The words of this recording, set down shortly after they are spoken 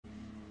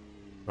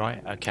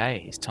Right,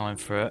 okay, it's time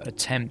for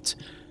attempt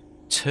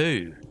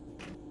 2.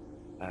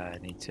 I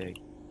need to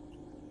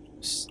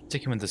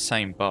sticking with the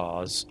same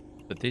bars,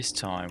 but this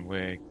time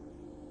we're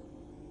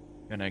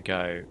gonna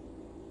go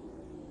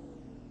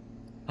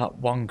up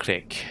one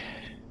click.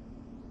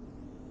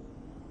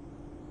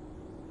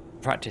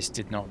 Practice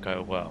did not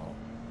go well.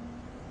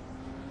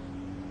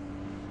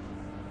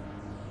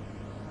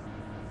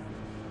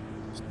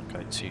 Let's not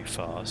go too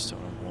fast. I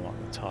don't want to warm up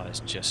the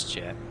tyres just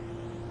yet.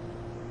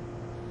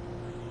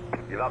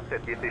 You've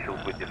upset the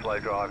officials with your slow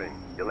driving.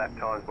 Your lap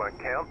times won't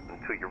count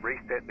until you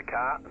reset the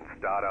car and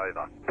start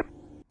over.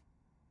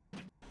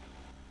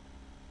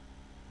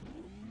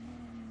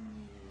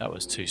 That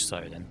was too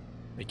slow then.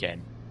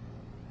 Again.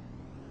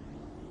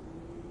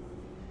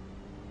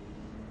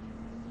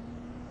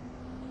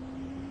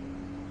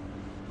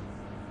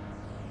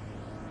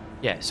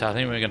 Yeah, so I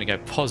think we're going to go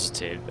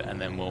positive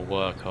and then we'll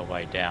work our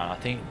way down. I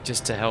think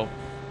just to help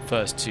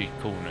first 2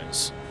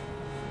 corners.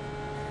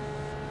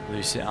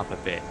 Loosen it up a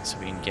bit so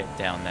we can get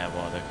down there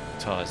while the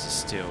tyres are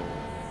still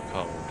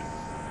cold.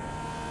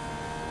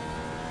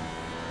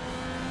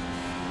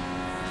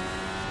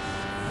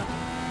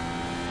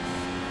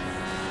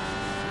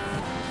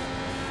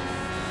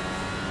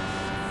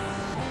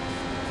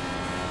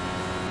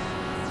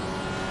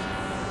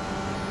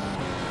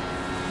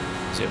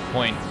 Is it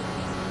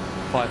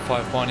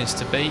 0.551 is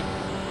to beat?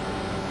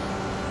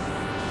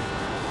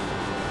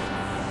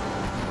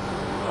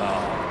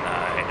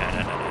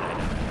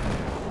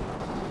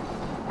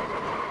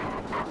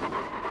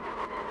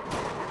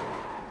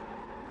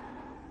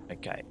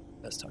 Okay,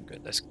 that's not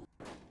good. Let's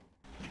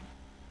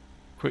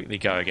quickly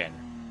go again.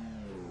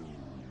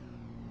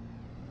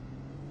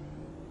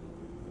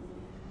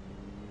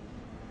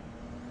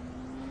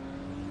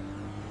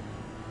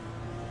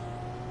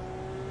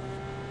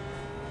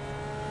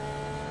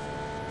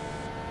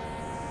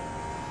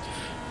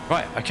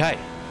 Right, okay,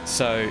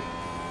 so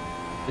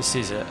this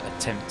is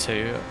attempt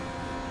 2.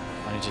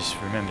 I just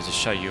remember to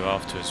show you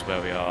afterwards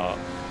where we are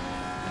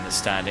in the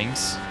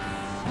standings.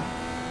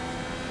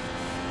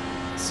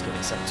 Let's get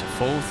this up to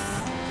 4th.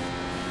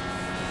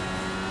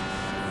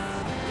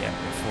 Yeah,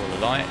 before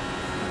the light.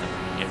 And then we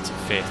can get to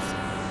 5th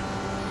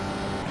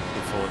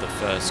before the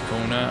first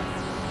corner.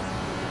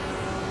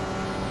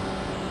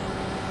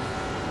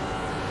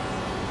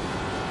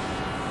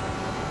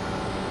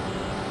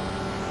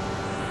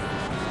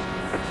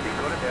 You've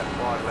got about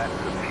 5 laps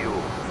of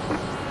fuel.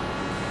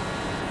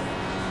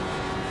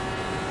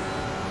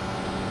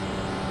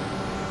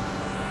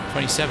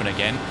 .27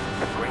 again.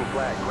 Green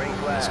flag, green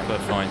flag. This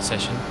qualifying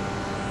session.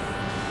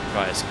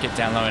 Right, let's get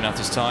down low enough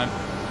this time.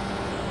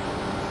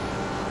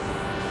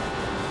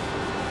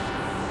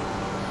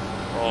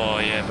 Oh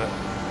yeah, but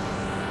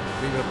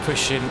we were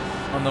pushing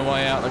on the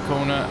way out the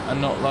corner and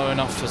not low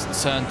enough for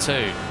turn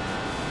 2.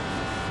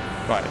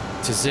 Right,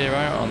 to 0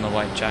 on the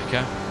weight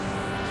jacker.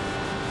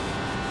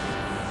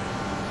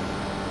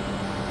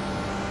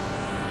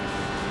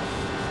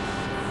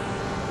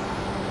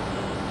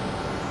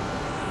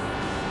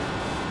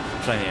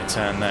 Plenty of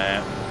turn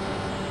there.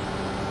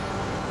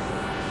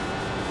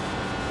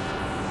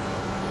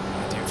 I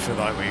didn't feel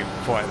like we were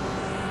quite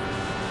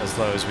as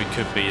low as we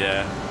could be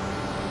there.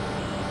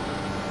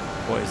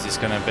 What is this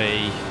going to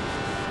be?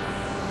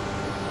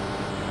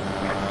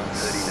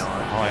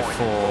 High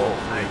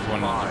 4.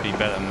 We wanted to be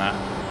better than that.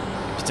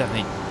 It's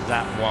definitely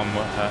that one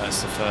what hurt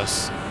us the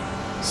first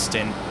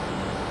stint.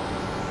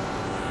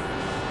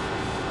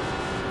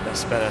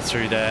 That's better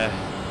through there.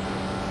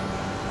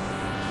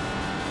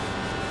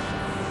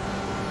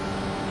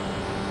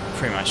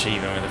 Pretty much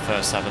even with the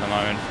first lap at the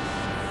moment.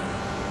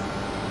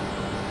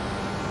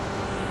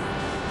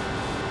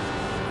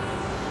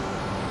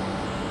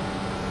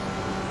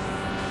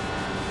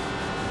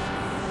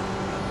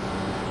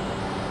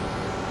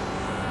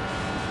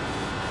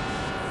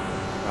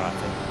 Right, I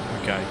think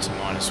we're going to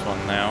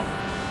 -1 now.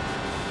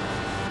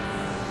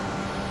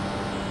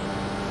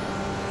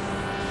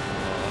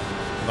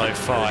 Low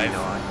 5.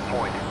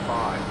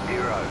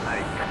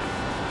 39.508.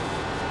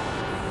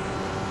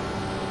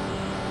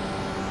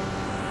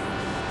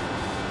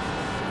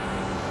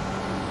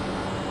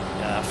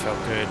 That felt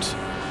good.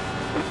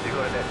 You've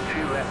got about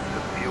 2 laps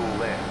of fuel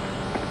left.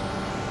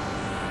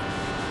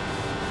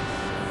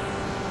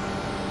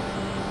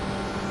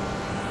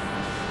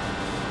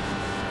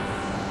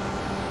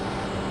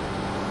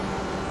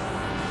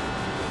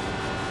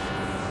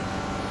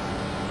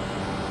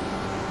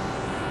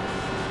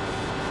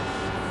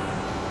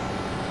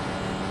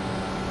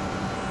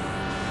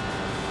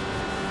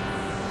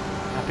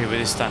 Happy with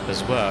this lap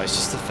as well. It's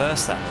just the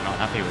first lap we're not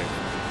happy with.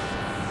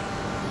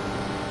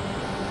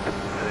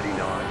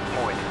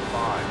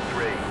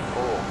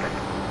 39.534.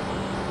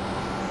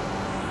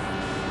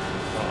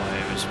 Oh,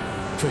 it was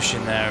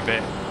pushing there a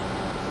bit.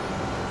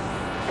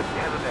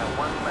 Have about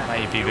 1 lap.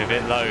 Maybe a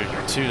bit low,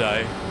 too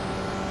low.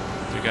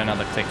 We go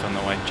another click on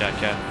the weight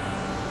jacker.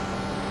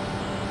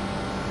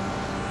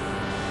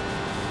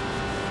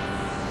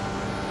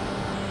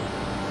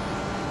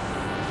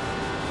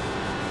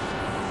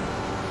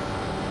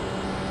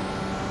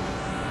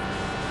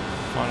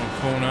 Final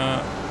Final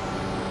corner.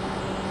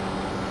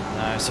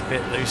 No, it's a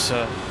bit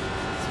looser.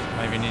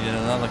 Maybe needed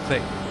another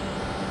click.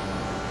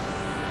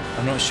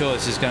 I'm not sure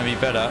this is going to be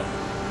better.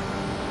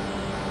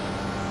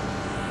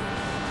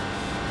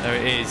 There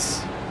it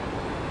is.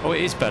 Oh,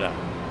 it is better.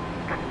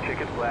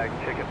 Chicken flag,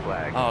 chicken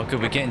flag. Oh,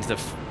 good. We're getting to the...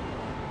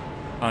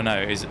 Oh,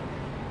 no.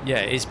 Yeah,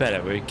 it is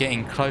better. We're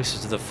getting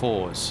closer to the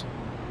 4s.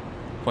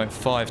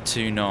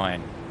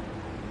 0.529.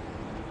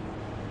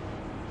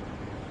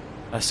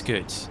 That's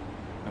good.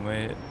 And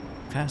we're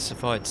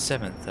classified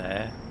 7th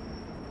there.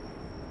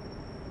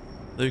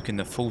 Luke in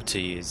the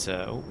 40 is...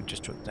 oh, we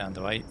just dropped down to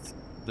 8th.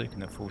 Luke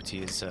in the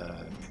 40 is...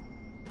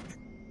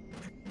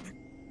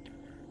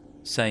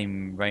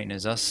 same rating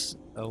as us.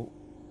 Oh,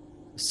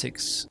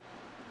 6...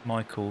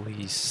 Michael,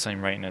 he's the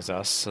same rating as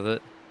us. So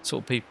that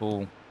sort of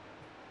people...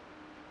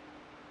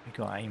 We've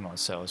got to aim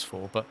ourselves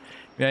for. But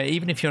yeah,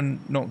 even if you're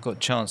not got a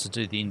chance to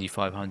do the Indy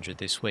 500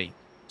 this week,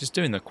 just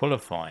doing the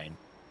qualifying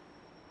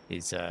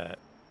is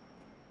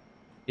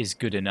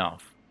good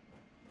enough.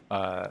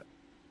 I'm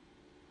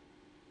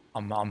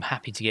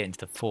happy to get into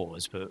the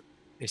 4s, but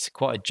it's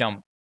quite a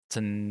jump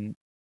to...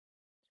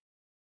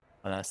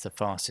 Well, that's the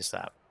fastest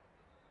lap.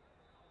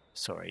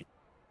 Sorry.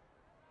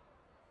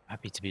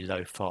 Happy to be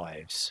low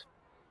 5s.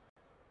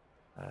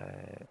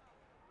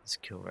 Let's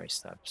kill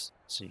race laps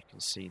so you can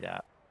see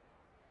that.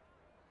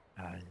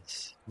 A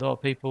lot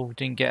of people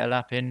didn't get a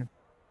lap in.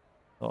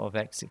 A lot of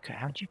exit.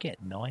 How do you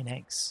get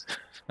 9x?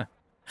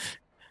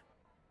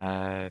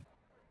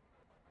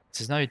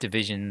 There's no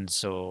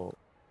divisions or,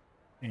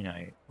 you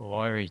know,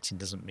 or iRacing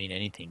doesn't mean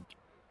anything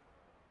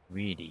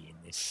really in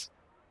this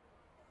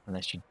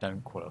unless you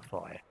don't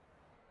qualify.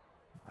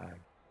 Let's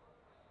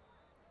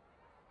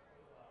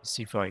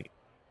see if I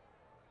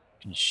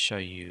can show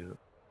you,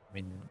 I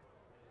mean,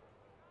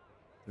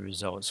 the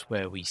results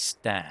where we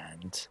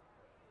stand.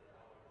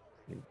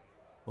 It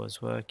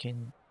was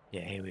working.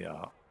 Yeah, here we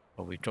are.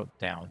 Well, we've dropped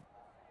down.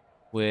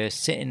 We're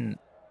sitting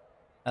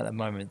at the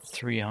moment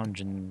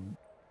 354th,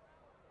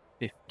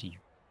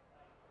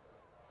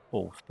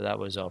 but that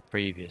was our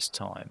previous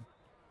time.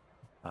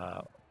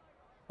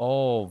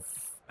 Of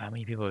how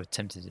many people have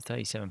attempted it?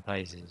 37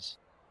 places.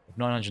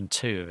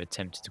 902 have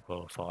attempted to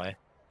qualify.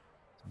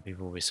 Some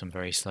people with some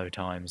very slow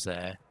times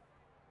there.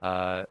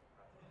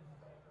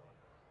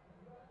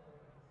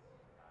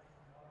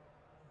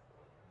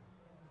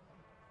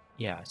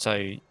 Yeah, so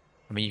I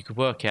mean, you could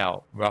work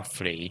out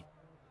roughly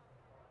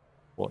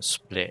what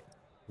split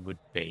would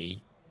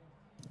be.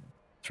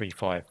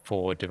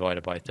 354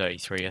 divided by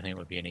 33, I think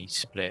would be an each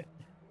split.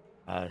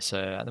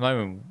 So at the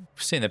moment,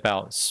 we're sitting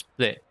about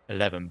split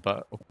 11,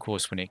 but of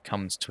course, when it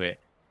comes to it,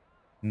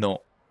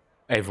 not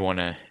everyone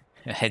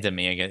ahead of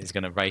me is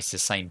going to race the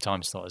same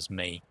time slot as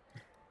me.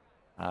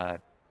 But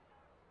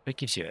that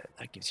gives you a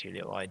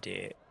little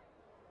idea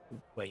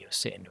where you're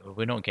sitting.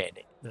 We're not getting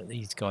it.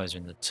 These guys are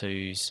in the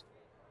 2s.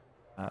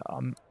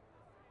 I'm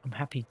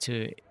happy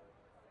to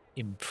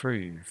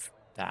improve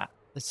that.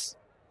 Let's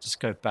just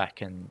go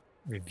back and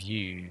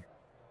review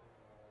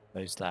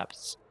those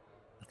laps.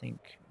 I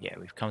think, yeah,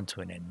 we've come to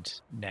an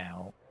end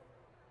now.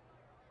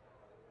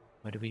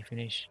 Where did we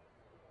finish?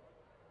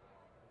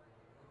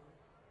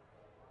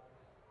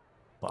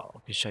 Well, I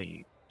can show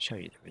you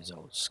the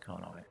results,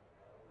 can't I?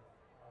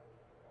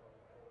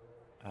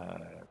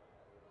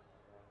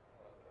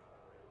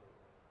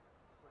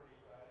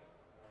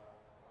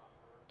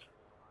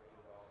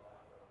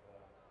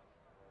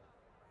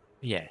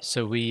 Yeah,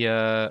 so we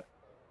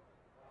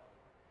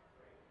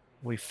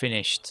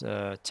finished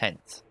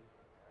 10th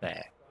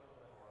there.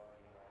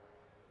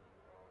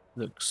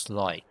 Looks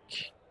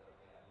like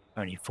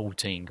only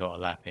 14 got a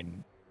lap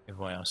in.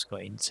 Everyone else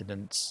got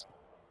incidents.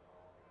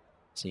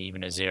 So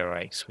even a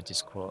 0x would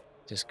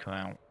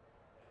discount.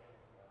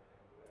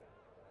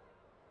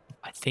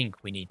 I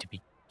think we need to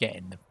be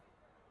getting the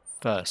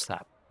first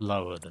lap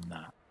lower than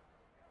that.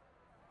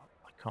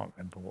 I can't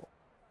remember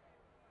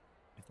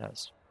if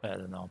that's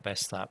better than our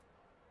best lap.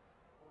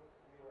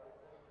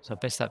 So our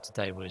best lap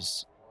today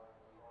was...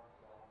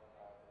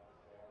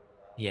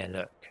 Yeah,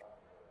 look.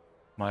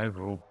 My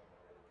overall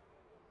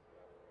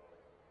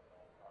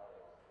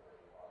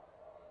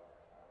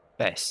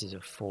best is a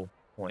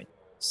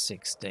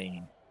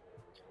 4.16.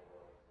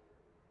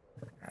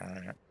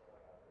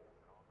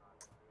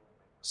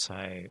 So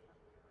an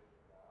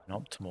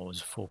optimal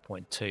is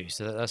 4.2.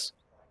 So that's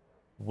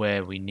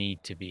where we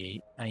need to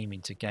be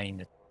aiming to gain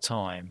the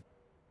time.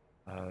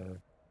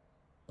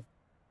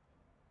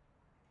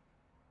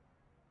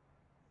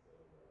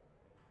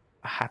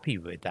 Happy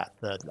with that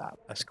third lap.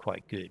 That's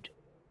quite good.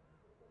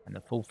 And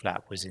the fourth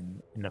lap was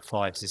in the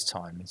 5s this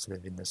time instead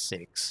of in the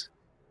 6.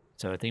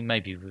 So I think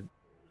maybe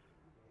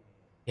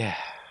yeah,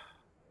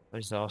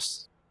 those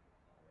last...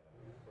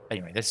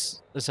 Anyway,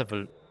 let's have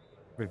a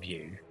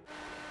review.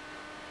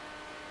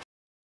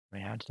 I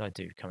mean, how did I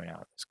do coming out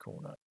of this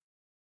corner?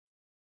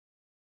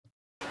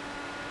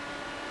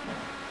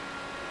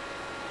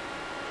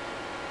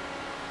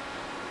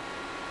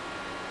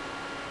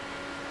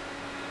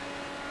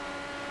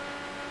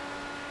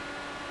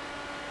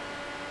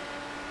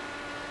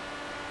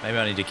 Maybe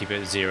I need to keep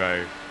it at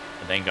 0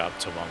 and then go up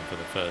to 1 for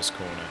the first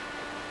corner.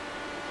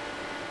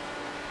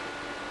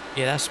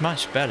 Yeah, that's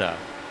much better.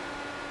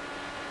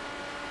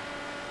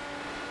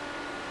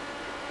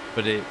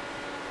 But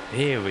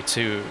here we're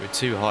too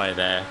high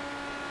there.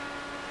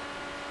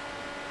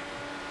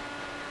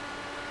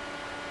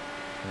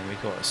 And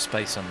we've got a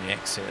space on the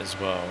exit as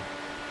well.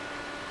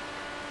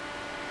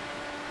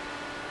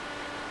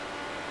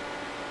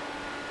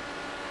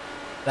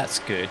 That's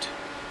good.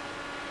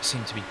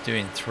 Seem to be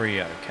doing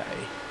 3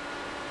 okay.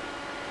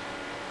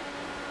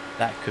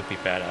 That could be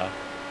better.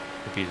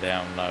 Could be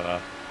down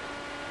lower.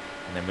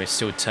 And then we're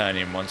still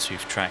turning once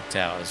we've tracked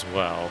out as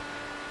well.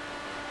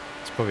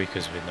 It's probably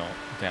because we're not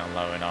down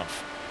low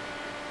enough.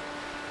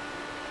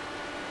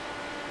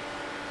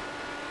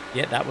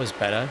 Yeah, that was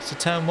better. So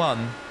turn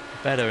 1,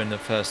 better in the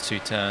first 2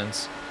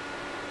 turns.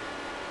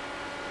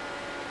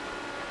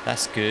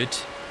 That's good.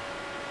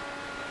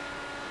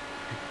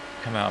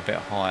 Come out a bit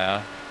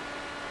higher.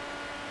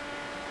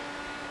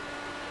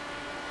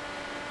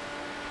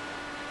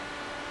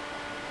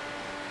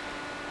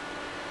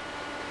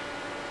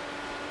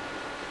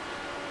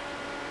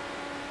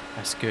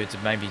 That's good.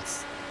 Maybe,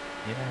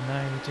 yeah,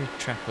 no, we do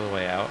track all the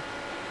way out.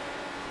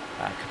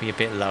 Could be a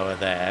bit lower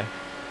there.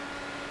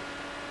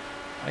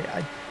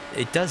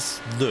 It does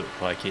look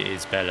like it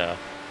is better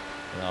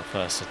than our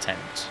first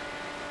attempt.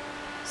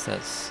 So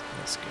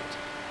that's good.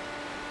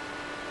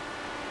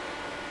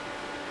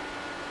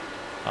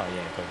 Oh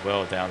yeah, but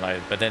well down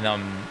low. But then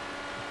I'm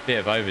a bit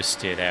of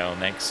oversteer there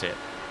on exit.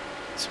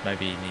 So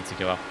maybe you need to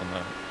go up on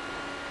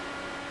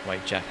the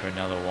weight jacker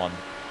another 1.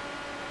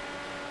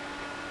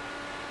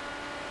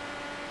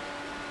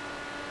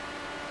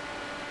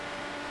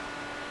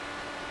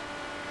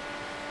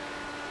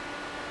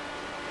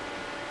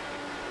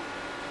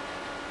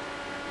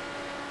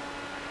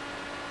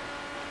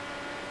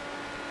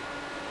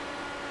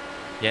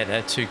 Yeah,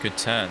 they're 2 good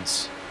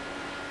turns.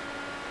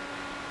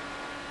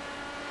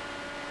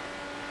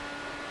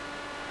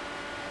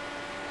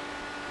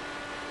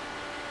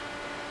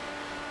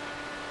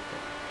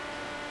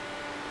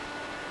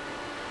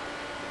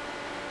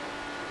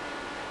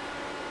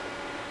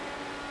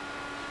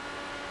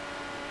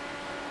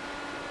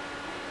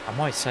 I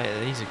might say that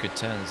these are good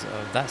turns.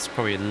 That's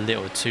probably a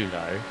little too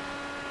low.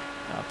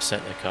 That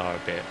upset the car a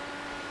bit.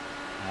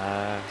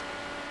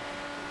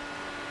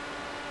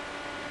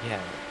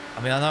 Yeah. I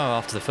mean, I know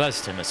after the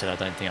first attempt I said I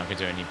don't think I could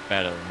do any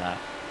better than that.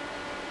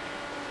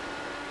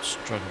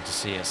 Struggle to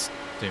see us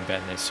doing better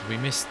than this. We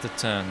missed the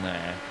turn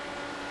there.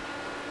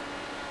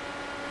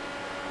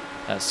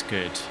 That's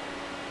good.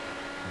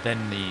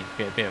 Then the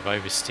bit of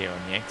oversteer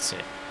on the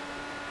exit.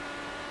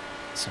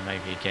 So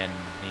maybe again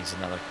needs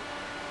another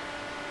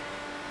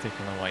click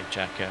on the weight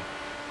jacker.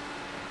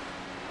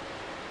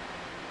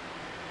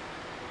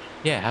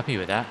 Yeah, happy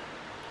with that.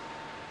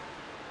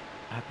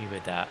 Happy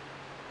with that.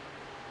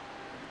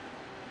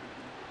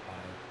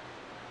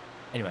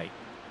 Anyway,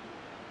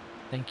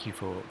 thank you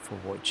for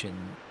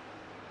watching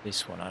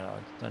this one. I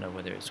don't know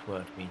whether it's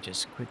worth me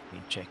just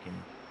quickly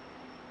checking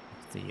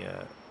if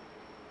the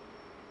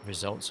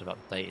results have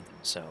updated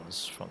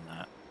themselves from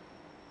that.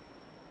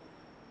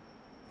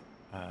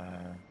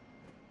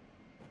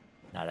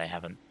 No, they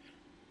haven't.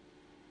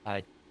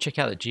 Check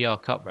out the GR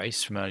Cup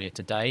race from earlier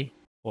today,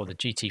 or the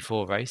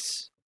GT4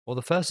 race, or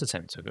the first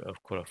attempt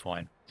of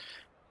qualifying.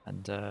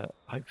 And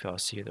hopefully I'll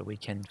see you at the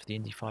weekend for the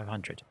Indy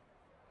 500.